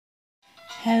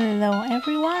Hello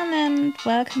everyone and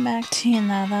welcome back to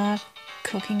another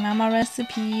Cooking Mama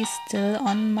recipe, still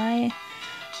on my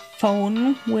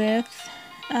phone with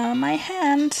my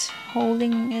hand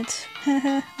holding it.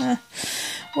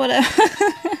 Whatever.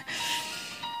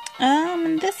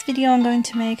 In this video I'm going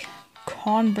to make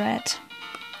cornbread.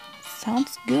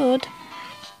 Sounds good.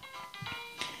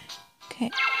 Okay,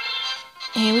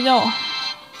 here we go.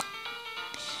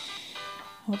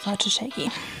 Oh, it's not too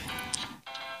shaky.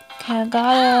 Okay, I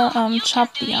gotta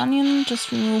chop the onion,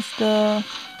 just remove the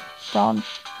brown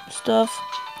stuff,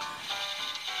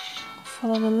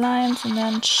 follow the lines and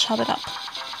then chop it up.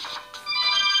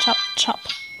 Chop, chop.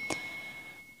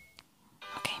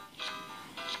 Okay.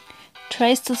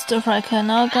 Trace the stir fry. Okay,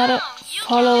 now I gotta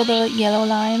follow the yellow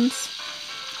lines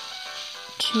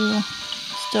to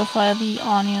stir fry the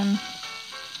onion.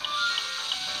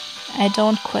 I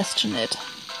don't question it.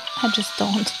 I just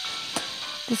don't.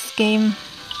 This game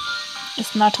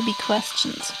is not to be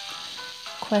questioned.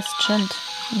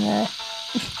 Yeah.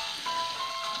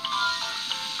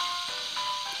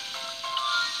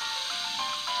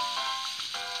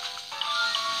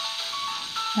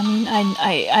 I mean,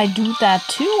 I do that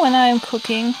too when I'm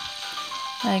cooking.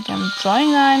 Like, I'm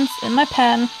drawing lines in my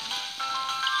pan.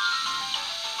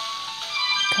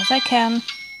 Because I can.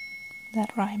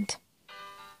 That rhymed.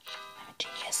 I'm a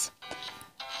genius.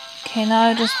 Okay, now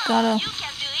I just gotta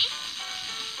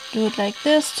do it like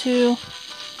this to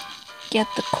get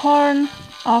the corn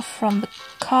off from the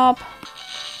cob.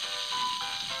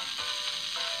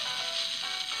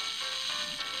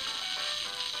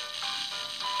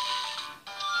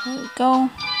 There we go.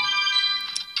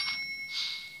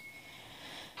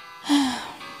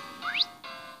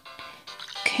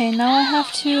 Okay, now I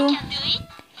have to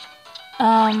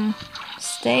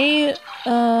stay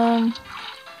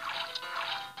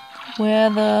where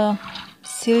the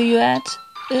silhouette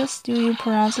is. Do you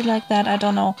pronounce it like that? I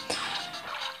don't know.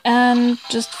 And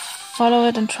just follow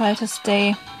it and try to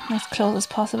stay as close as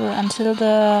possible until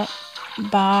the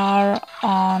bar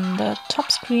on the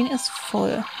top screen is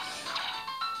full.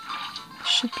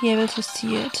 Should be able to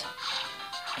see it.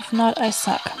 If not, I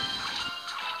suck.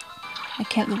 I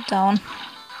can't look down.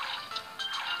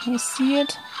 Can you see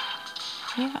it?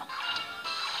 Yeah.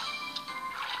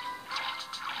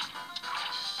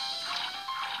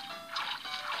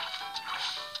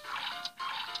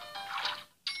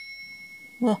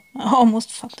 Well, I almost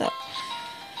fucked up.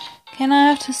 Can I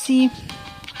have to see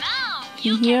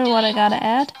here what I gotta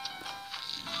add?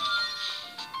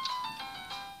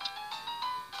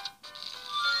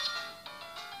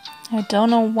 I don't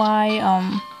know why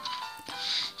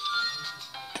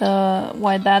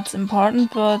why that's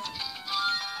important, but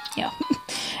yeah.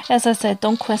 As I said,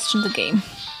 don't question the game.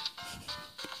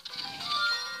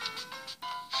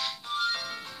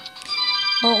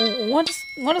 Well,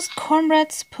 what is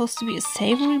cornbread supposed to be? A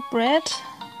savory bread?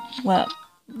 Well,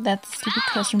 that's a stupid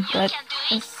question. Bread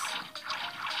is,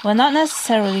 well, not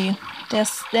necessarily.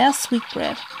 There's sweet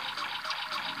bread.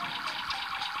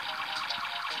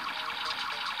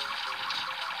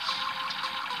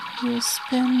 You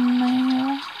spin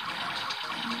my...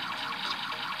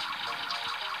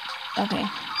 Okay,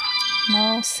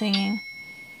 no singing.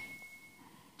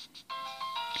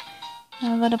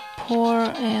 Now I gotta pour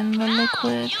in the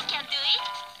liquid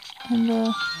in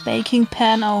the baking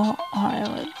pan, or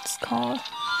however it's called.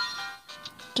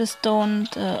 Just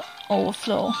don't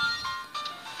overflow.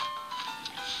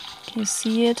 Can you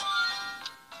see it?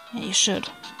 Yeah, you should.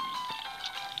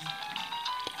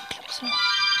 Get closer.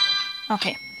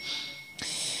 Okay.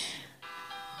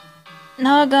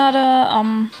 Now I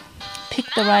gotta pick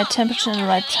the right temperature and the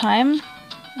right time.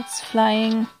 It's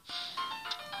flying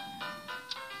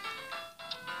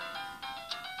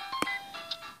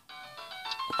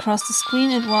across the screen.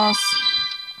 It was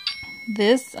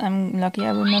this. I'm lucky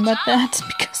I remembered that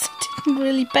because I didn't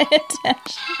really pay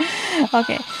attention.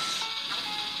 Okay.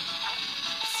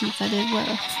 Let's see if I did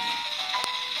well.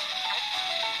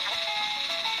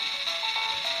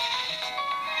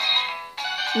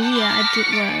 Oh yeah, I did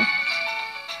well.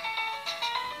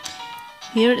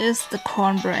 Here is the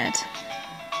cornbread.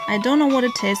 I don't know what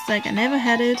it tastes like. I never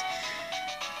had it.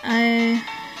 I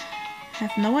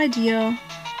have no idea.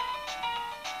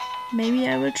 Maybe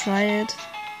I will try it.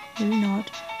 Maybe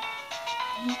not.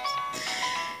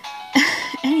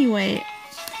 Anyway,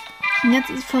 that's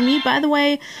it for me. By the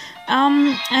way,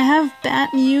 I have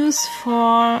bad news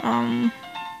for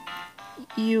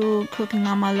you Cooking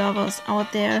Mama lovers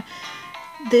out there.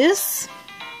 This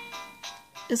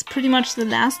is pretty much the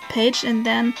last page, and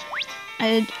then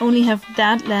I only have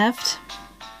that left.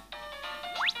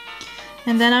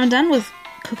 And then I'm done with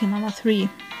Cooking Mama 3.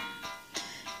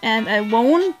 And I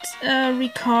won't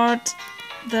record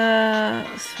the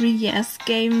 3DS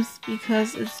games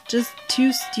because it's just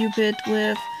too stupid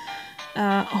with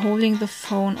holding the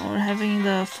phone or having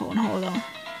the phone holder.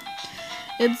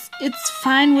 It's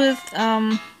fine with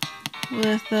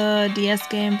the DS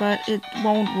game, but it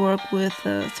won't work with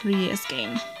the 3DS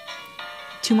game.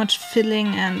 Too much fiddling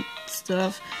and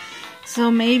stuff. So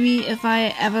maybe if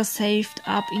I ever saved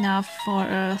up enough for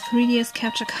a 3DS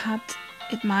capture card,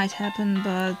 it might happen,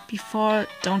 but before,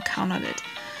 don't count on it.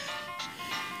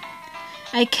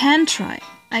 I can try,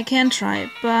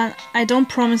 but I don't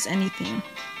promise anything.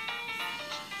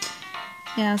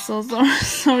 Yeah, so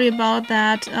sorry about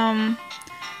that,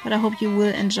 but I hope you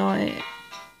will enjoy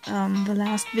the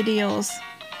last videos.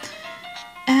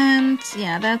 And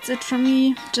yeah, that's it from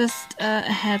me. Just a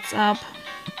heads up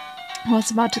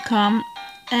what's about to come.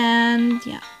 And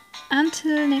yeah,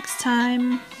 until next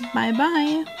time, bye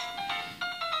bye.